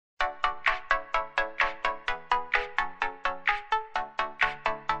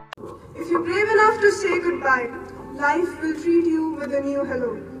If you're brave enough to say goodbye, life will treat you with a new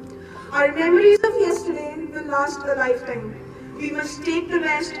hello. Our memories of yesterday will last a lifetime. We must take the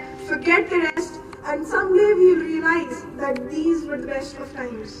best, forget the rest, and someday we'll realize that these were the best of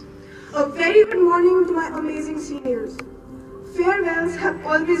times. A very good morning to my amazing seniors. Farewells have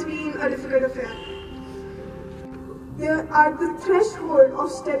always been a difficult affair. They are the threshold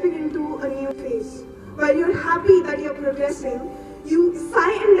of stepping into a new phase. While you're happy that you're progressing, you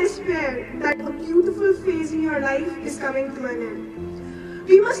sigh in despair that a beautiful phase in your life is coming to an end.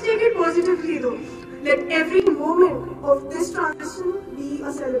 We must take it positively though. Let every moment of this transition be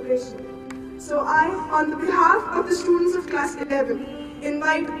a celebration. So I, on the behalf of the students of class 11,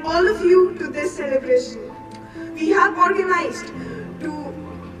 invite all of you to this celebration. We have organized to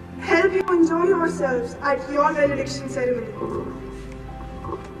help you enjoy yourselves at your valediction ceremony.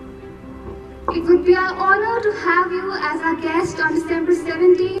 It would be our honor to have you as our guest on December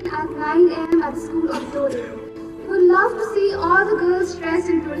 17 at 9 a.m. at the school auditorium. We would love to see all the girls dressed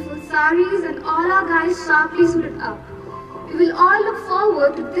in beautiful saris and all our guys sharply suited up. We will all look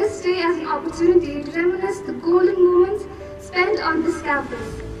forward to this day as an opportunity to reminisce the golden moments spent on this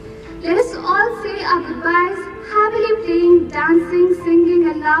campus. Let us all say our goodbyes, happily playing, dancing, singing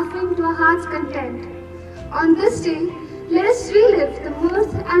and laughing to our heart's content. On this day, let us relive the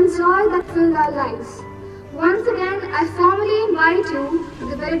mirth and joy that filled our lives. Once again, I formally invite you to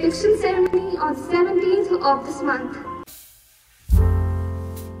the valediction ceremony on 17th of this month.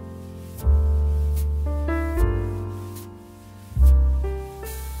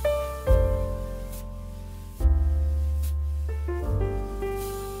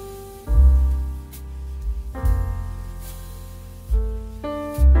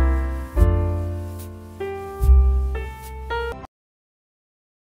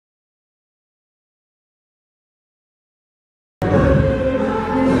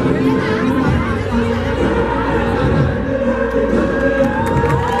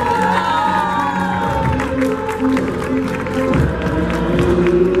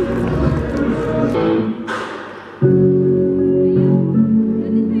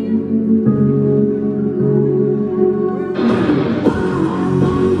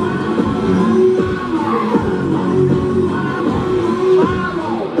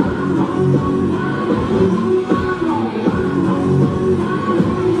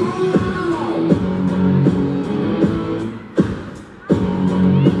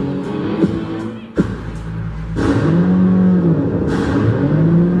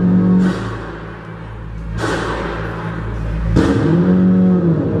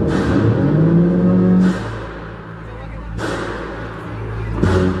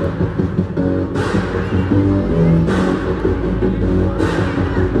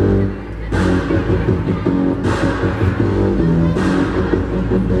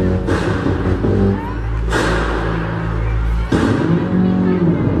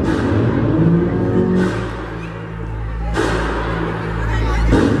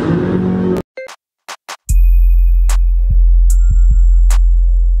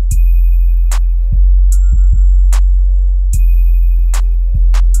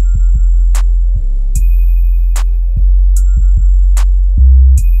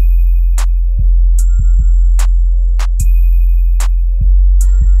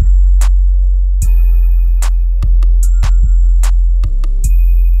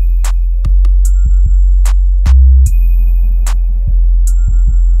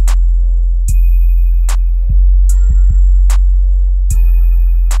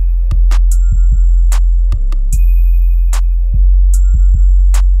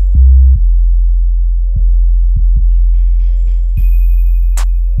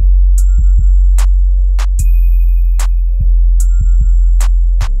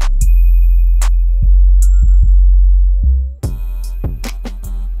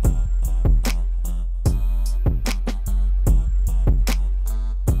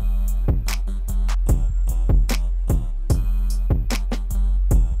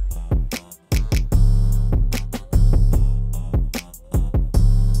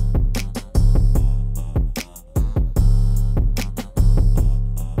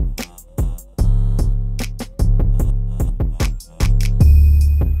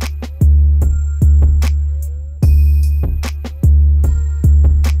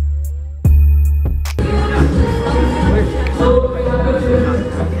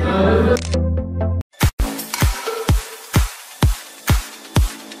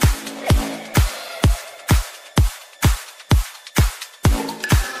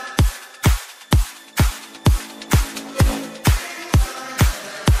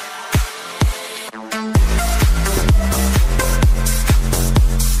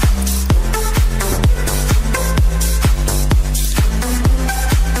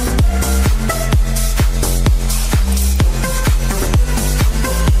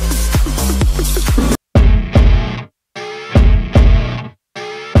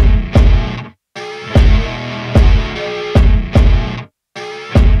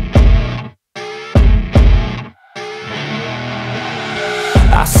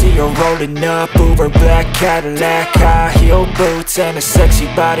 see her rolling up, Uber black Cadillac, high heel boots and a sexy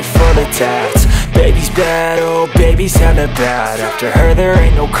body full of tats. Baby's bad, oh baby's hella bad. After her there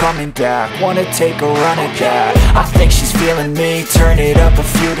ain't no coming back. Wanna take a run at that. I think she's feeling me, turn it up a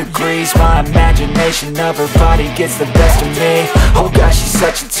few degrees. My imagination of her body gets the best of me. Oh gosh, she's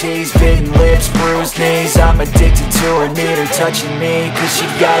such a tease, bitten lips, bruised knees. I'm addicted to her, need her touching me, cause she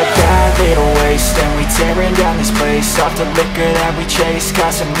got a bad little waist. And we tearing down this place, off the liquor that we chase.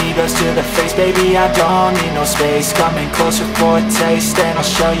 Casamigos to the face, baby I don't need no space. Coming closer for a taste, and I'll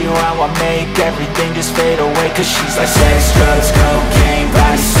show you how I make everything just fade away. Cause she's like sex, drugs, cocaine,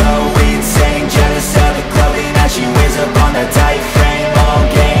 body so